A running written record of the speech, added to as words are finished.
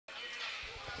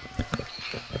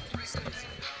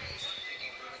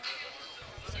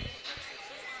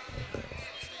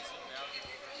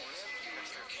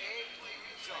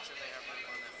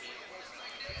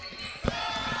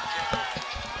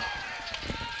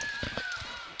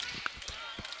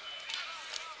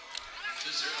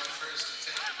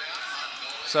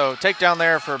So takedown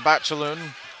there for Batchullun.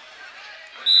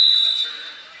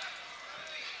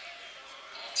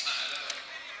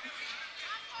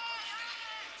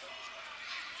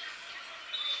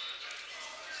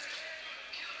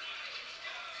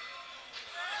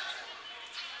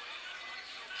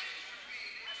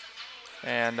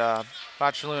 And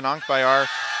Batchullun Ankhbayar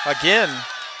again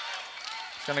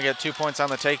is going to get 2 points on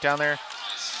the takedown there.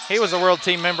 He was a world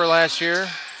team member last year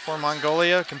for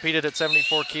Mongolia, competed at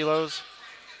 74 kilos,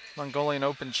 Mongolian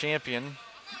Open champion.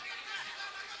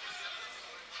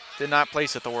 Did not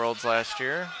place at the Worlds last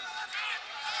year.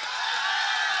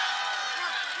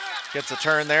 Gets a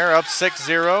turn there, up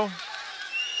 6-0.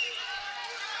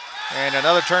 And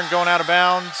another turn going out of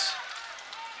bounds.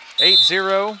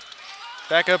 8-0.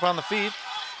 Back up on the feet.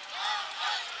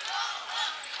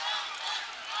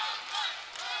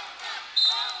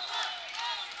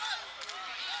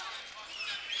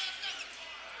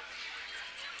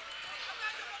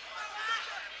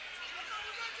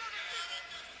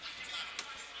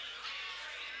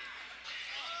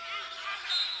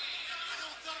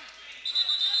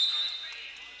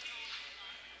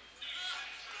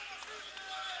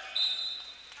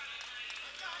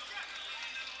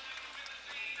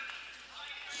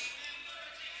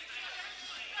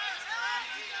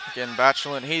 Again,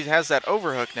 Batchullun, he has that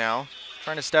overhook now,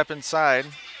 trying to step inside.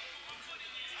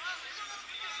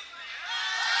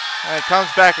 And it comes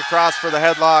back across for the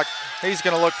headlock. He's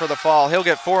going to look for the fall. He'll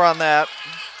get 4 on that,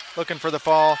 looking for the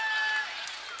fall.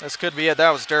 This could be it.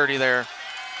 That was dirty there.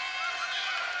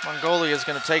 Mongolia is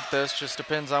going to take this, just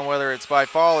depends on whether it's by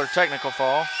fall or technical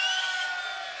fall.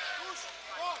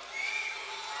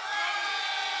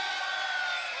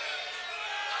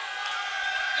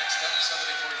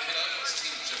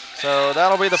 So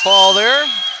that'll be the fall there.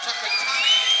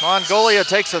 Mongolia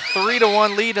takes a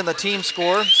 3-1 lead in the team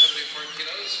score.